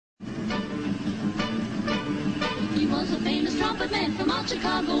trumpet man from out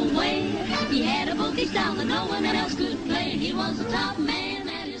Chicago way. He had a boogie style that no one else could play. He was the top man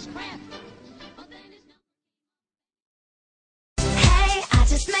at his craft. Hey, I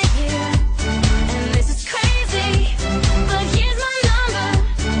just met you, and this is crazy, but here's my number,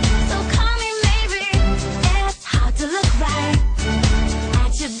 so call me maybe. It's hard to look right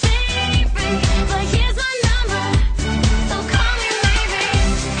at you, baby, but here's my number, so call me maybe.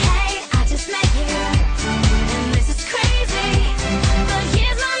 Hey, I just met you, and this is crazy, but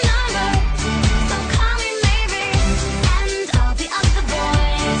here's my number, so call me maybe. And all the other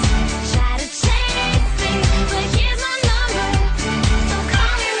boys try to chase me, but here's my number, so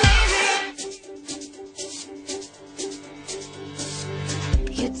call me maybe.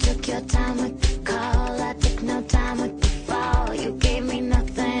 You took your time with the call, I took no time with the fall. You gave me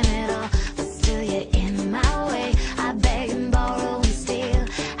nothing at all, but still you're in my way. I beg and borrow and steal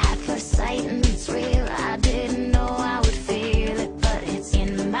at first sight, and it's real. I didn't know I would feel it, but it's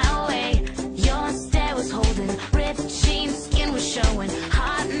in my way. Your stare was holding, ripped jeans, skin was showing,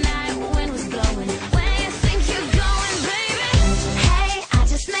 hot night wind was blowing. Where you think you're going, baby? Hey, I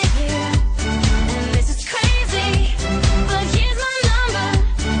just met you, and this is crazy, but here's my number,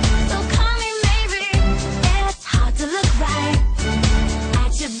 so call me maybe. It's hard to look right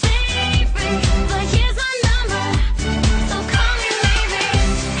at you, baby, but here's my number, so call me maybe.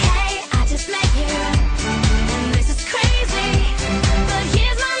 Hey, I just met you, and this is crazy, but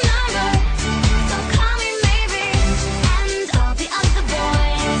here's my number, so call me maybe. And all the other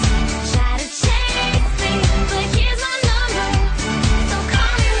boys try to chase me, but here's my number, so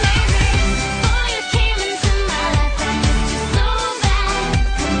call me maybe. Before you came into my life, I missed you so bad,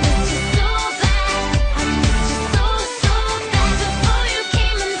 I missed you so bad, I missed you so, so bad. Before you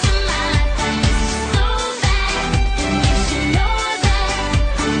came into my life, I missed you so bad, and you should know that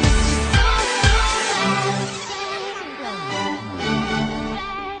I missed you so, so bad.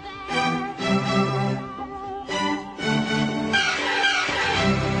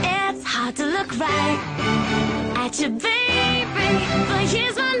 It's hard to look right at you, baby, but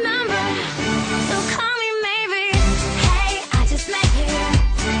here's